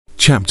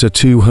Chapter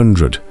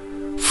 200.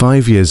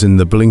 5 years in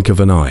the blink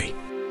of an eye.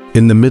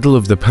 In the middle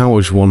of the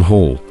Powers-One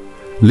Hall,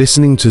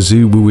 listening to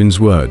Zhu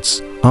Wuin's words,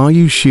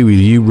 Yu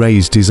Shuiliu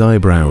raised his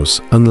eyebrows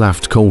and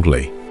laughed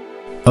coldly.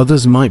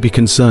 Others might be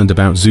concerned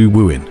about Zhu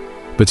Wuin,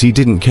 but he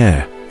didn't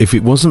care if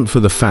it wasn't for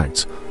the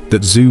fact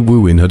that Zhu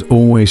Wuin had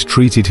always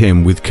treated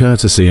him with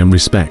courtesy and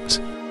respect.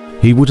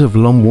 He would have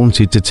long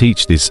wanted to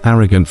teach this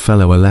arrogant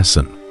fellow a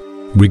lesson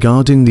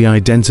regarding the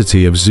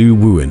identity of Zhu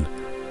Wuin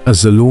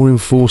as the law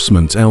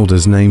enforcement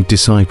elder's named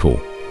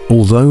disciple,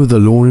 although the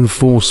law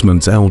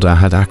enforcement elder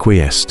had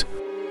acquiesced.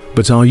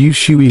 But Yu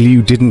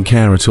Shuiliu didn't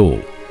care at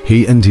all.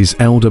 He and his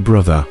elder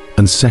brother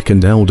and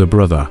second elder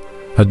brother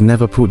had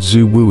never put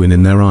Zhu Wuin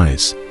in their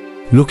eyes.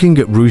 Looking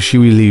at Yu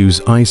Shuiliu's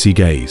icy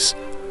gaze,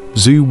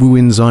 Zhu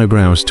Wuin's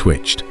eyebrows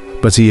twitched,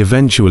 but he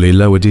eventually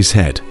lowered his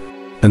head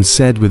and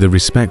said with a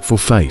respectful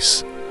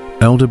face,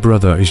 "Elder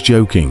brother is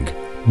joking.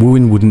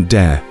 Wuin wouldn't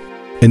dare."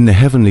 In the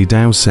Heavenly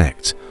Dao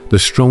sect, the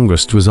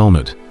strongest was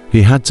honored.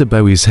 He had to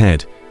bow his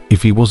head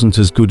if he wasn't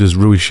as good as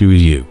Yu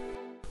Shuiliu.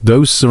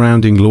 Those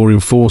surrounding law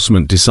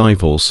enforcement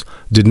disciples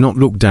did not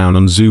look down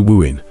on Zhu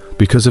Wuin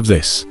because of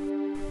this,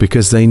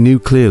 because they knew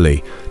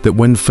clearly that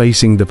when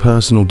facing the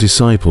personal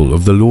disciple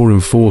of the law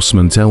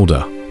enforcement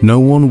elder,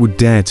 no one would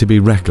dare to be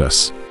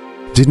reckless.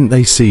 Didn't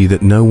they see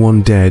that no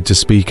one dared to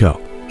speak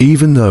up,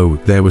 even though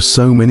there were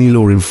so many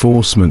law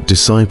enforcement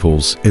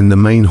disciples in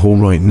the main hall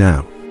right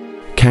now?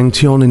 Kang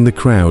Tian in the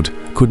crowd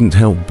couldn't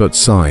help but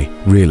sigh.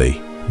 Really,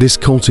 this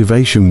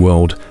cultivation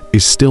world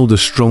is still the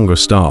stronger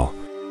star.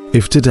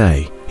 If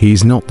today he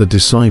is not the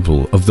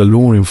disciple of the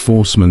law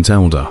enforcement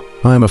elder,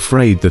 I am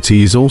afraid that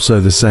he is also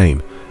the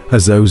same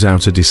as those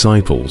outer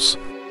disciples,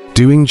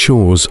 doing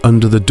chores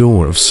under the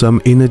door of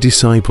some inner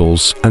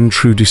disciples and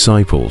true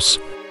disciples.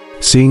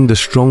 Seeing the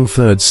strong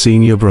third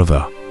senior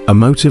brother, a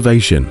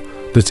motivation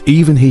that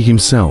even he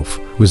himself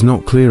was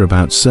not clear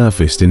about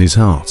surfaced in his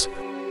heart.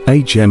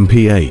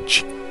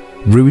 HMPH.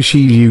 Yu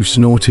Shuiliu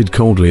snorted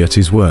coldly at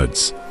his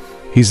words.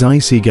 His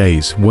icy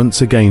gaze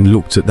once again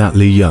looked at that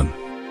Li Yun,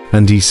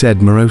 and he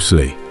said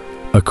morosely,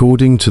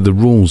 "According to the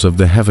rules of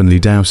the Heavenly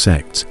Dao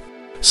sect,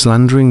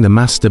 slandering the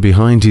master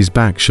behind his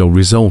back shall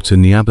result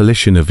in the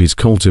abolition of his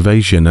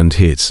cultivation and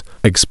his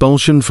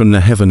expulsion from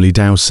the Heavenly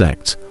Dao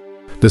sect."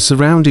 The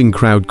surrounding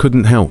crowd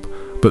couldn't help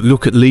but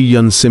look at Li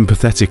Yun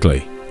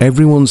sympathetically.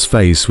 Everyone's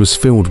face was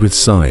filled with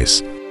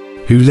sighs.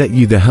 "Who let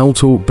you the hell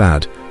talk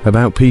bad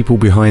about people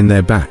behind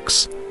their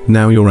backs?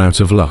 Now you're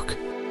out of luck."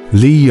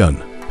 Li Yun,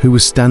 who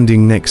was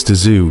standing next to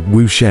Zhu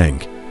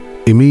Wusheng,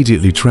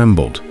 immediately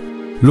trembled,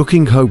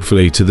 looking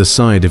hopefully to the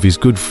side of his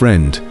good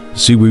friend,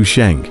 Zhu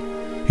Wusheng,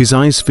 his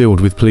eyes filled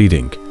with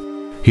pleading.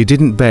 He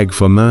didn't beg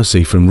for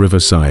mercy from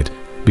Riverside,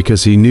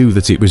 because he knew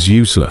that it was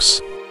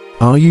useless.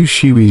 Yu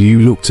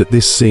Shuiliu looked at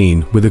this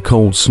scene with a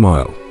cold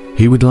smile.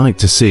 He would like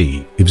to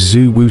see if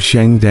Zhu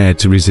Wusheng dared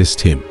to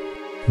resist him.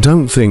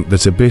 Don't think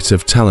that a bit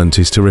of talent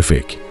is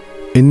terrific.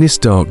 In this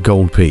dark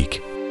gold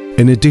peak,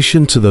 in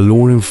addition to the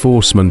law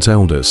enforcement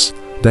elders,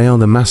 they are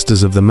the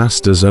masters of the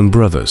masters and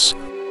brothers.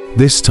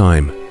 This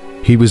time,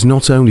 he was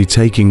not only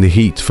taking the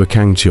heat for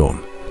Kang Tian,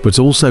 but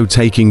also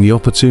taking the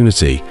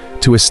opportunity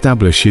to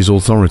establish his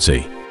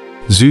authority.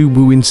 Zhu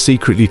Wuin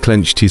secretly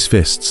clenched his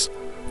fists.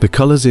 The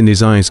colors in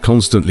his eyes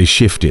constantly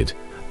shifted,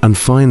 and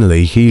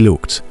finally he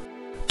looked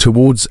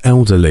towards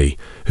Elder Li,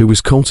 who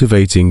was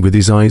cultivating with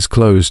his eyes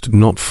closed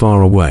not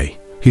far away,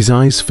 his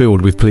eyes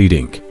filled with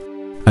pleading.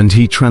 And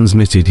he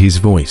transmitted his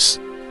voice.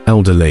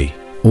 "Elder Li,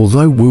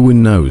 although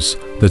Wuin knows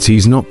that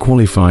he's not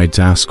qualified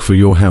to ask for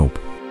your help,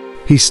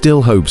 he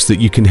still hopes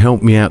that you can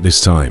help me out this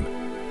time,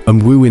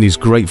 and Wuin is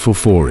grateful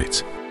for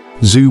it."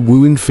 Zhu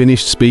Wuin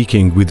finished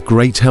speaking with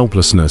great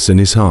helplessness in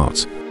his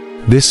heart.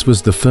 This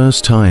was the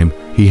first time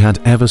he had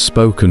ever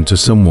spoken to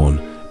someone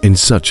in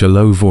such a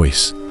low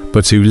voice,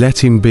 but who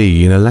let him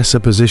be in a lesser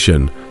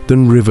position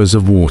than rivers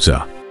of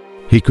water.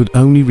 He could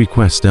only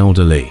request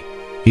Elder Li.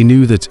 He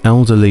knew that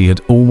Elder Li had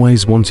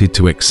always wanted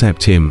to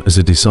accept him as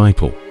a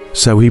disciple,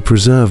 so he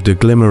preserved a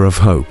glimmer of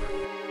hope.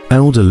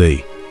 Elder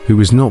Li, who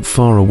was not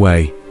far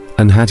away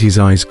and had his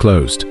eyes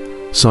closed,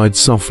 sighed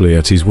softly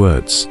at his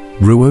words.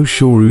 Ruo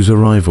Shoru's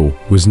arrival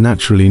was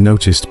naturally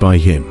noticed by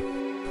him,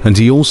 and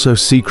he also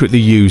secretly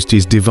used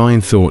his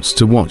divine thoughts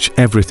to watch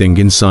everything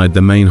inside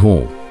the main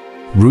hall.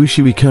 Yu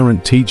Shui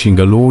current teaching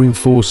a law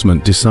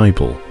enforcement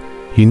disciple,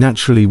 he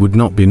naturally would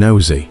not be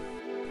nosy,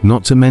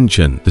 not to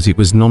mention that it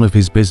was none of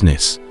his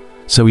business,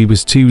 so he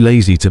was too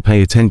lazy to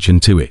pay attention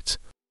to it.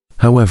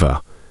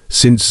 However,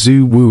 since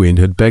Zhu Wuin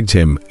had begged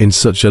him in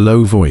such a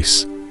low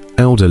voice,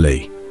 Elder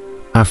Li,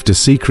 after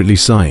secretly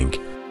sighing,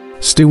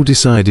 still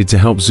decided to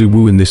help Zhu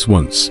Wuin this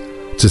once,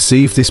 to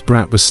see if this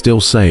brat was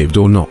still saved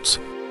or not.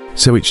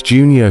 "So it's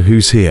Junior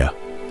who's here.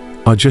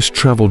 I just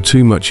traveled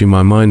too much in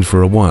my mind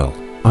for a while.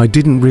 I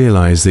didn't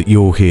realize that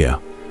you're here.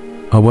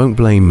 I won't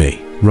blame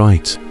me,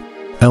 right?"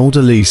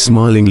 Elder Li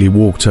smilingly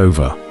walked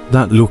over,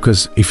 that look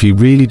as if he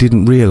really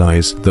didn't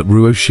realize that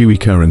Ruo Shui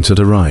current had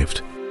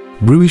arrived.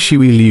 Yu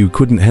Shuiliu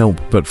couldn't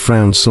help but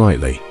frown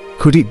slightly.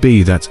 Could it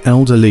be that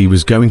Elder Li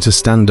was going to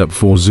stand up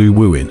for Zhu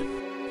Wuin?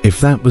 If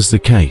that was the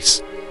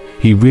case,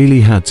 he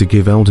really had to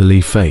give Elder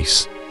Li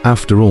face.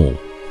 After all,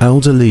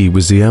 Elder Li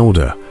was the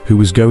elder who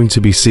was going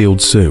to be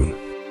sealed soon.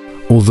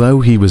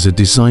 Although he was a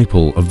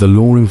disciple of the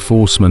law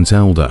enforcement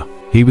elder,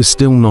 he was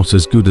still not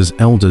as good as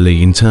Elder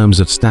Li in terms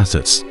of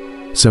status,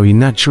 so he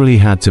naturally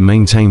had to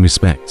maintain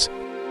respect.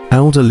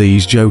 Elder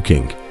Li's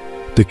joking.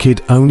 The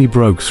kid only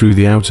broke through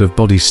the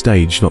out-of-body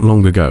stage not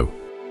long ago.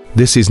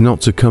 This is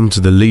not to come to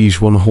the Liege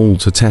One Hall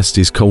to test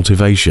his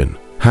cultivation.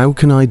 How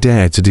can I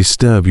dare to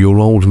disturb your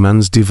old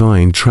man's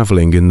divine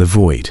traveling in the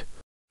void?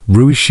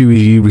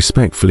 Ruishuiyu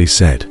respectfully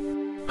said.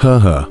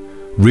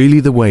 Really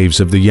the waves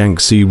of the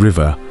Yangtze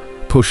River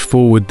push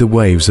forward the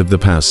waves of the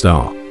past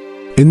are.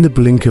 In the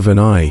blink of an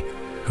eye,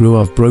 you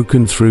have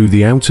broken through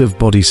the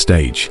out-of-body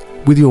stage.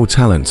 With your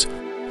talent,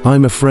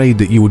 I'm afraid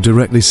that you will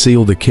directly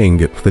seal the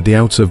king at the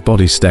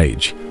out-of-body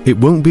stage. It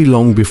won't be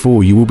long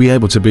before you will be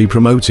able to be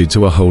promoted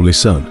to a holy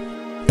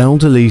son.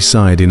 Elder Li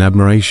sighed in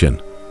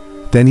admiration.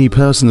 Then he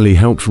personally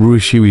helped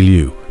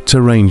Ruishuiyu to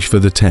arrange for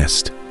the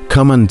test.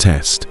 Come and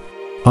test.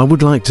 I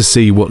would like to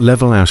see what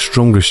level our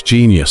strongest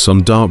genius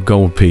on Dark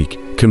Gold Peak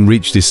can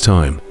reach this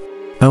time.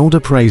 Elder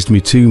praised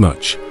me too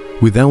much,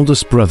 with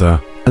eldest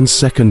brother and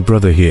second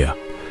brother here.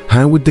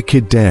 How would the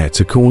kid dare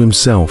to call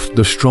himself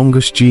the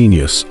strongest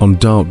genius on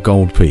Dark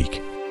Gold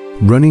Peak?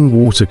 Running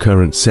Water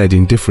Current said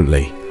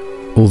indifferently.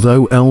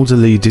 Although Elder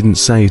Li didn't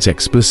say it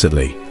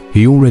explicitly,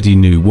 he already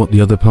knew what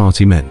the other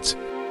party meant.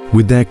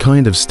 With their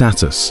kind of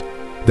status,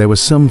 there were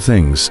some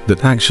things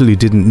that actually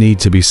didn't need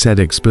to be said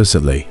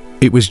explicitly.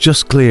 It was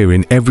just clear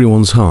in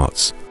everyone's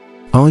hearts.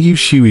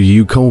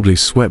 Ruishuiyu coldly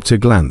swept a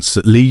glance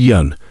at Li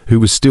Yun, who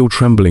was still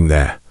trembling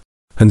there,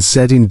 and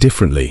said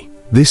indifferently,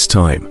 "This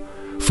time,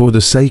 for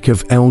the sake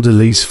of Elder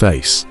Li's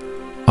face,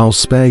 I'll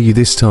spare you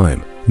this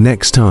time.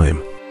 Next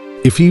time,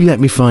 if you let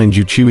me find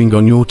you chewing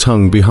on your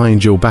tongue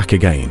behind your back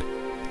again,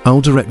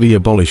 I'll directly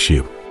abolish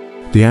you."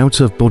 The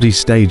out-of-body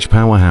stage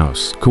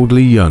powerhouse called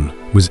Li Yun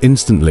was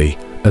instantly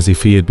as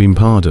if he had been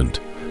pardoned,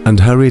 and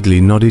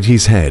hurriedly nodded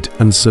his head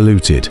and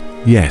saluted.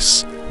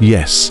 "Yes,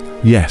 yes,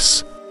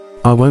 yes.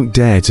 I won't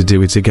dare to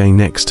do it again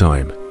next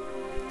time."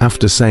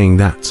 After saying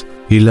that,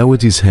 he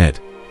lowered his head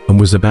and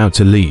was about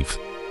to leave,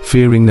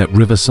 fearing that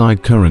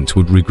Riverside Current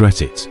would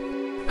regret it.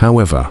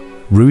 However,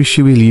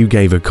 Ruishuiyu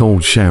gave a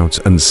cold shout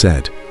and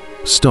said,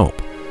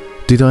 "Stop.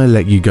 Did I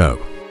let you go?"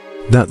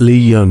 That Li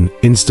Yun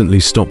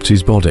instantly stopped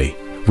his body,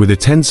 with a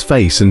tense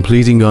face and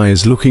pleading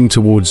eyes looking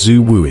towards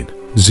Zhu Wuin.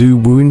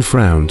 Zhu Wuin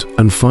frowned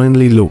and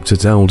finally looked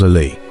at Elder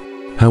Li.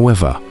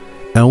 However,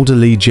 Elder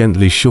Li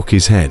gently shook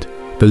his head,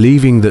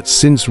 believing that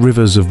since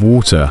Rivers of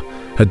Water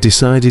had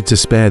decided to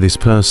spare this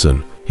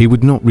person, he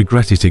would not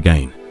regret it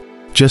again.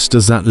 Just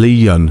as that Li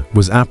Yun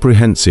was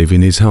apprehensive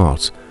in his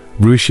heart,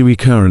 Ruishui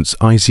Current's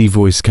icy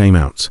voice came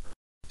out.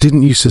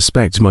 "Didn't you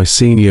suspect my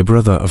senior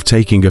brother of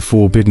taking a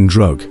forbidden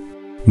drug?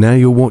 Now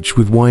you'll watch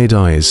with wide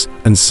eyes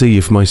and see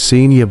if my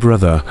senior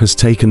brother has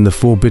taken the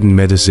forbidden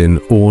medicine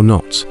or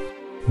not.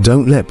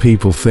 Don't let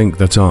people think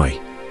that I,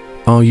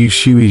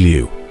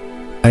 Ruishuiyu,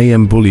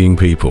 am bullying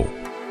people."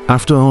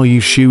 After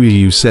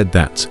Ruishuiyu said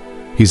that,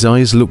 his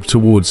eyes looked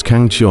towards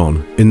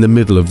Kangchon in the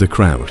middle of the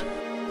crowd,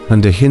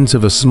 and a hint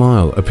of a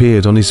smile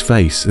appeared on his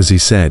face as he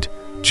said,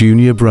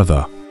 "Junior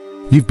brother,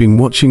 you've been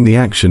watching the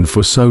action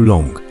for so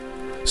long,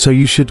 so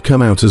you should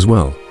come out as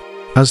well."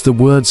 As the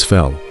words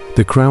fell,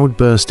 the crowd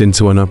burst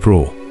into an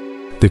uproar.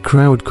 The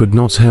crowd could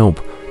not help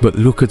but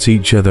look at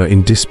each other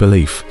in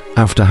disbelief.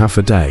 After half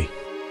a day,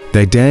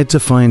 they dared to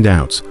find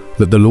out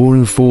that the law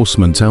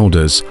enforcement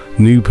elder's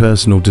new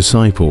personal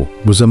disciple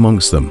was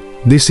amongst them.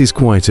 This is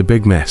quite a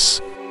big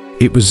mess.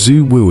 It was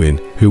Zhu Wuin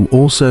who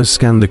also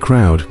scanned the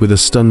crowd with a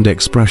stunned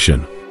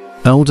expression.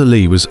 Elder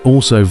Li was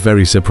also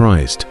very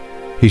surprised.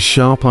 His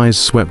sharp eyes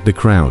swept the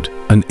crowd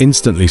and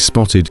instantly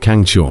spotted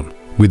Kangchon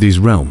with his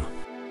realm.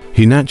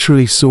 He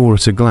naturally saw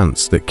at a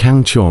glance that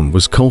Kangchon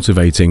was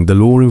cultivating the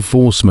law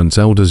enforcement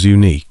elder's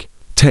unique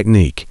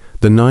technique,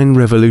 the 9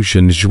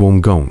 Revolution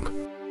Zhuanggong.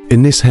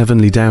 In this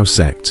heavenly Dao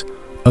sect,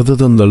 other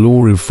than the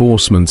law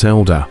enforcement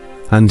elder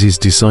and his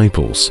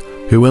disciples,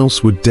 who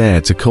else would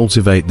dare to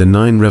cultivate the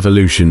 9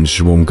 Revolution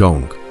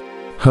Zhuanggong?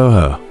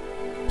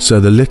 So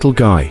the little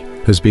guy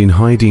has been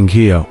hiding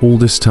here all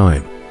this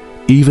time.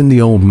 Even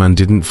the old man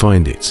didn't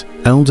find it,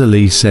 Elder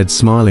Li said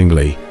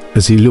smilingly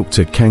as he looked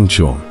at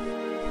Kangchon.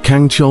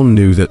 Kangchon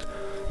knew that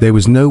there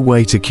was no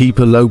way to keep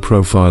a low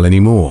profile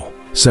anymore,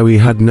 so he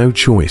had no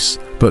choice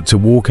but to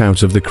walk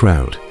out of the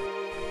crowd.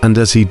 And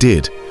as he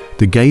did,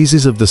 the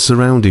gazes of the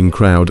surrounding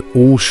crowd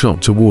all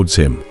shot towards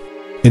him.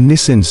 In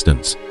this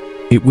instance,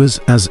 it was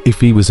as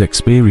if he was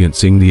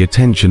experiencing the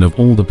attention of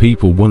all the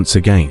people once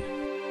again.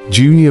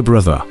 "Junior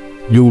brother,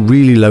 you're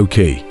really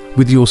low-key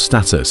with your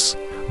status.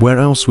 Where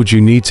else would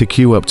you need to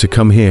queue up to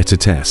come here to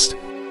test?"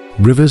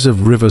 Rivers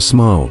of River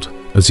smiled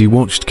as he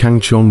watched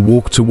Kangchon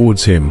walk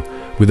towards him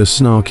with a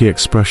snarky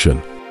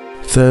expression.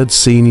 "Third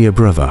senior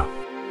brother."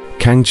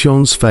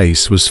 Kangchon's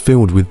face was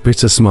filled with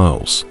bitter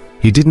smiles.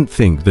 He didn't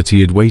think that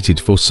he had waited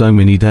for so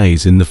many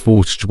days in the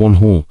Forged One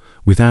Hall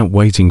without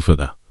waiting for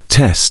the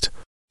test,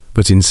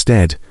 but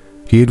instead,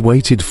 He had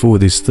waited for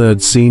this third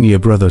senior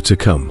brother to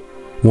come.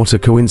 What a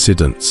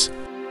coincidence.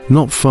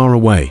 Not far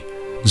away,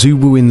 Zhu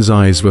Wuin's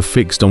eyes were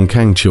fixed on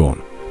Kang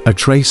Qian, a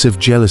trace of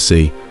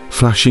jealousy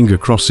flashing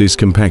across his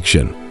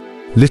complexion.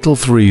 Little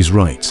three's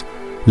right.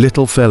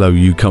 Little fellow,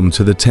 you come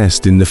to the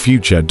test in the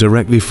future,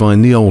 directly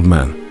find the old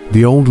man.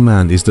 The old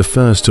man is the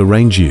first to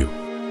range you.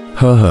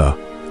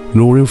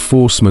 Law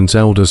enforcement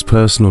elder's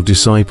personal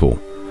disciple.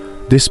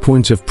 This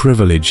point of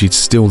privilege is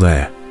still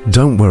there.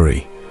 Don't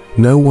worry.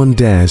 No one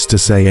dares to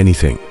say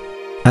anything.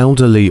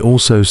 Elderly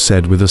also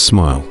said with a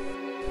smile.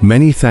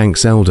 Many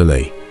thanks,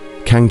 elderly.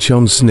 Kang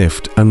Qian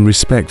sniffed and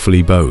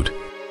respectfully bowed.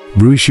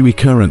 Wuxia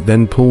Current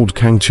then pulled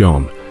Kang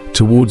Qian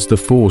towards the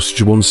forced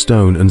Zhuan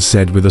stone and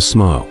said with a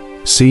smile,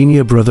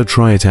 Senior brother,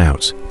 try it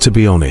out. To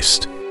be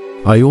honest,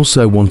 I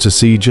also want to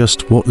see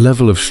just what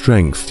level of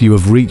strength you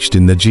have reached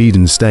in the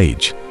Jiden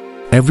stage.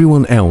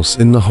 Everyone else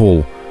in the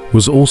hall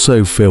was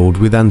also filled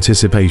with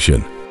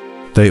anticipation.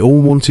 They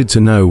all wanted to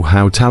know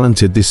how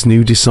talented this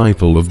new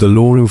disciple of the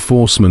law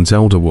enforcement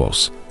elder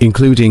was,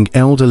 including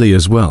elderly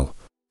as well.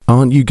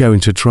 Aren't you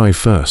going to try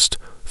first,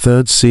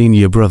 third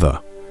senior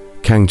brother?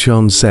 Kang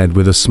Qian said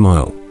with a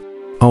smile.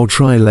 I'll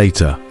try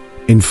later.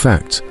 In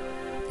fact,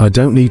 I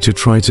don't need to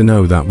try to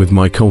know that with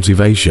my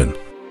cultivation.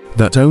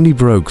 That only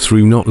broke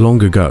through not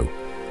long ago.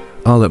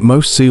 I'll at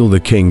most seal the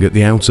king at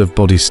the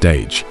out-of-body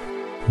stage.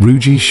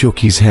 Ruji shook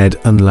his head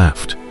and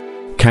laughed.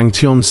 Kang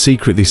Qian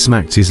secretly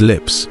smacked his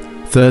lips.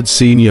 Third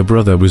senior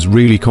brother was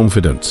really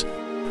confident.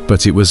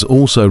 But it was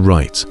also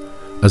right.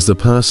 As the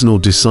personal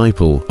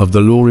disciple of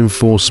the law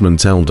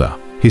enforcement elder,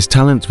 his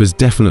talent was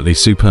definitely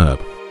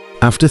superb.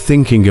 After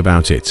thinking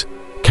about it,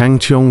 Kang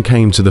Qian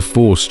came to the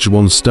forced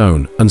Zhuan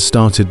stone and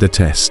started the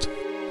test.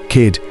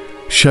 Kid,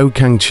 show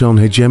Kang Qian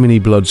hegemony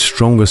blood's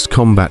strongest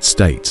combat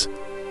state.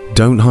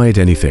 Don't hide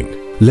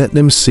anything. Let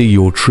them see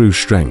your true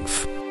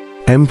strength.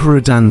 Emperor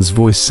Dan's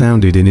voice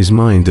sounded in his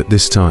mind at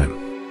this time.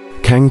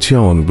 Kang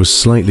Qian was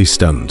slightly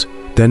stunned.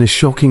 Then a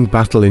shocking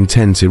battle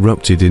intent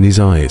erupted in his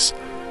eyes,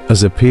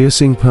 as a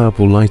piercing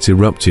purple light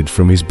erupted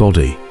from his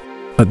body.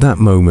 At that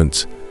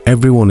moment,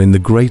 everyone in the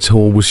Great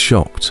Hall was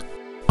shocked.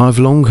 I've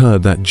long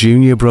heard that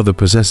junior brother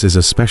possesses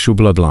a special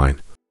bloodline,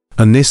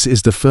 and this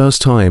is the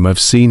first time I've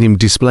seen him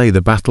display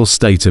the battle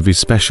state of his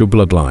special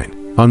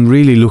bloodline. I'm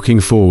really looking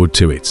forward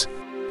to it.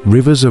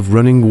 Rivers of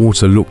running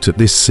water looked at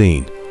this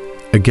scene,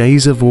 a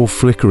gaze of awe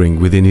flickering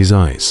within his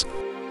eyes.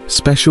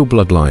 Special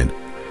bloodline.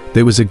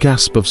 There was a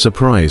gasp of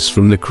surprise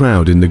from the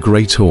crowd in the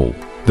Great Hall.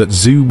 That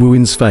Zhu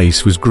Wuin's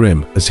face was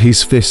grim as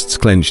his fists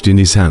clenched in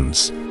his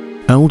hands.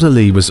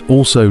 Elderly was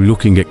also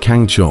looking at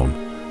Kang Qian,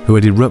 who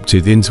had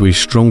erupted into his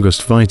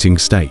strongest fighting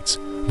state,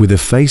 with a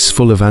face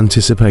full of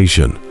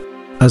anticipation.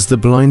 As the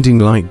blinding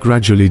light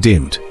gradually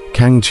dimmed,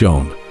 Kang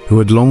Qian, who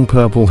had long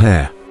purple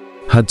hair,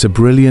 had two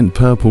brilliant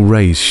purple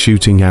rays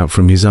shooting out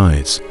from his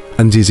eyes,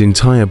 and his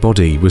entire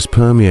body was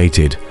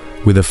permeated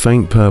with a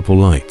faint purple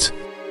light.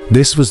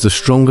 This was the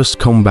strongest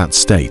combat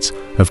state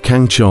of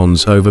Kang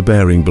Qian's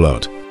overbearing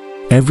blood.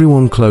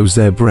 Everyone closed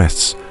their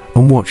breaths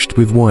and watched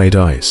with wide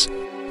eyes.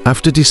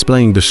 After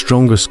displaying the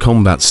strongest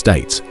combat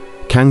state,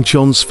 Kang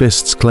Qian's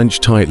fists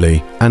clenched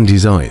tightly and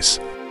his eyes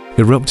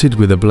erupted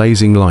with a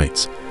blazing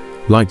light,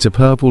 like two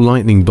purple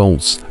lightning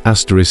bolts,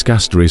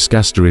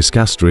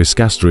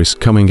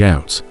 coming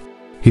out.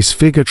 His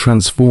figure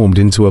transformed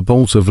into a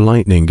bolt of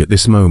lightning at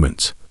this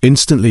moment,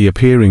 instantly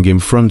appearing in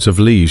front of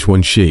Li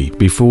Xuanxi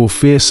before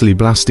fiercely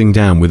blasting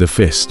down with a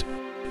fist.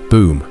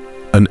 Boom!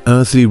 An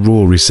earthly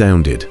roar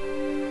resounded.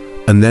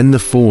 And then the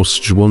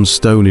forced Zhuan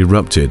stone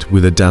erupted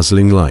with a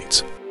dazzling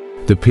light.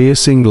 The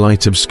piercing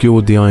light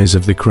obscured the eyes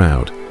of the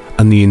crowd,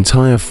 and the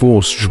entire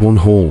forced Zhuan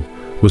hall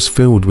was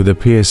filled with a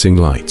piercing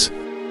light.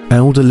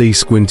 Elderly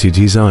squinted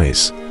his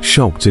eyes,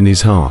 shocked in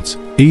his heart.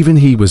 Even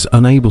he was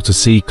unable to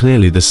see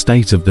clearly the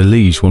state of the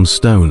Li Xuan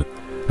stone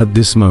at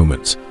this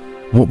moment.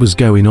 What was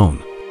going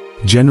on?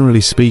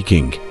 Generally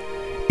speaking,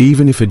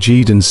 even if a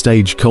Jiden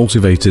stage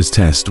cultivator's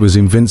test was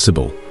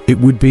invincible, it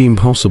would be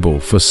impossible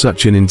for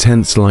such an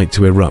intense light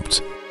to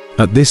erupt.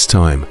 At this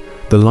time,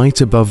 the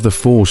light above the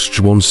forced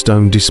Zhuan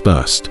stone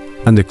dispersed,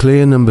 and a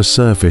clear number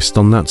surfaced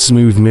on that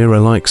smooth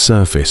mirror-like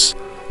surface,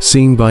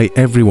 seen by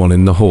everyone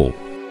in the hall.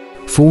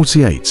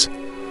 48.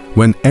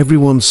 When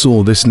everyone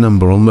saw this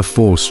number on the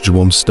forced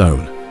Zhuan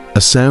stone,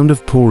 a sound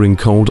of pouring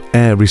cold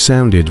air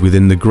resounded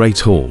within the Great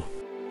Hall.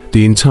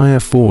 The entire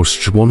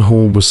forced Zhuan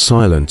hall was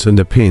silent and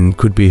a pin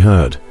could be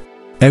heard.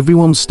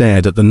 Everyone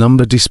stared at the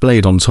number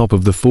displayed on top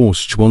of the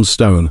forced Zhuan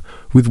stone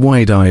with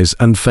wide eyes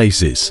and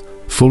faces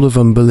full of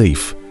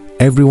unbelief.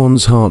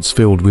 Everyone's hearts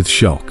filled with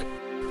shock.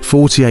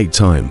 48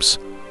 times.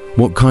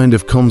 What kind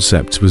of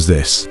concept was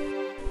this?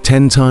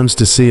 10 times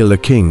to seal a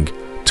king,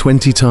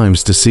 20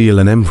 times to seal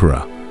an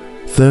emperor,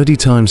 30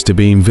 times to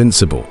be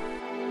invincible.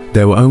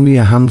 There were only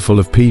a handful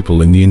of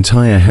people in the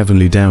entire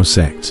Heavenly Dao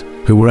sect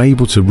who were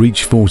able to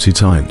reach 40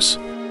 times.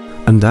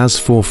 And as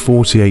for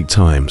 48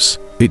 times,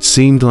 it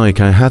seemed like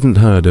I hadn't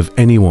heard of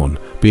anyone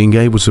being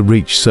able to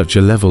reach such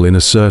a level in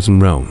a certain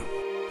realm.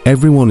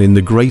 Everyone in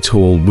the Great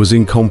Hall was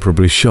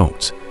incomparably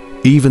shocked.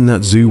 Even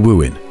that Zhu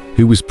Wuin,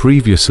 who was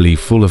previously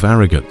full of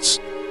arrogance,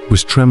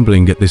 was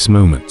trembling at this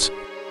moment.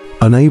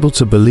 Unable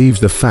to believe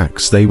the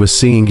facts they were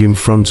seeing in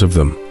front of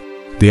them,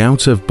 the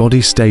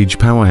out-of-body stage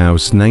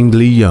powerhouse named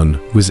Li Yun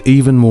was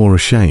even more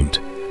ashamed.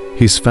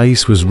 His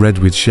face was red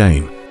with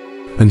shame,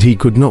 and he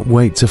could not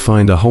wait to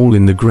find a hole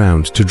in the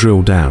ground to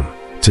drill down.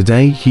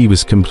 Today he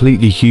was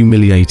completely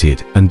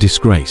humiliated and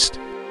disgraced.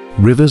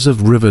 Rivers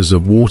of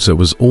Water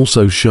was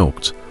also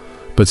shocked,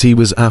 but he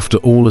was after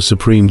all a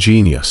supreme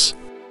genius.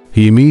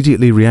 He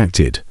immediately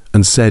reacted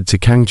and said to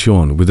Kang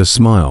Chuan with a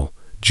smile,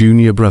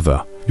 "Junior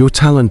brother, your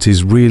talent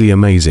is really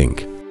amazing.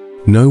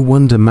 No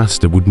wonder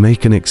Master would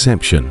make an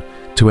exception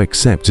to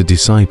accept a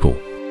disciple.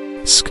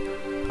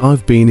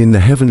 I've been in the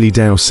Heavenly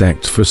Tao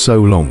sect for so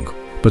long,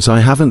 but I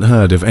haven't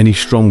heard of any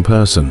strong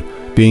person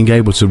being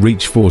able to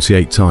reach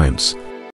 48 times.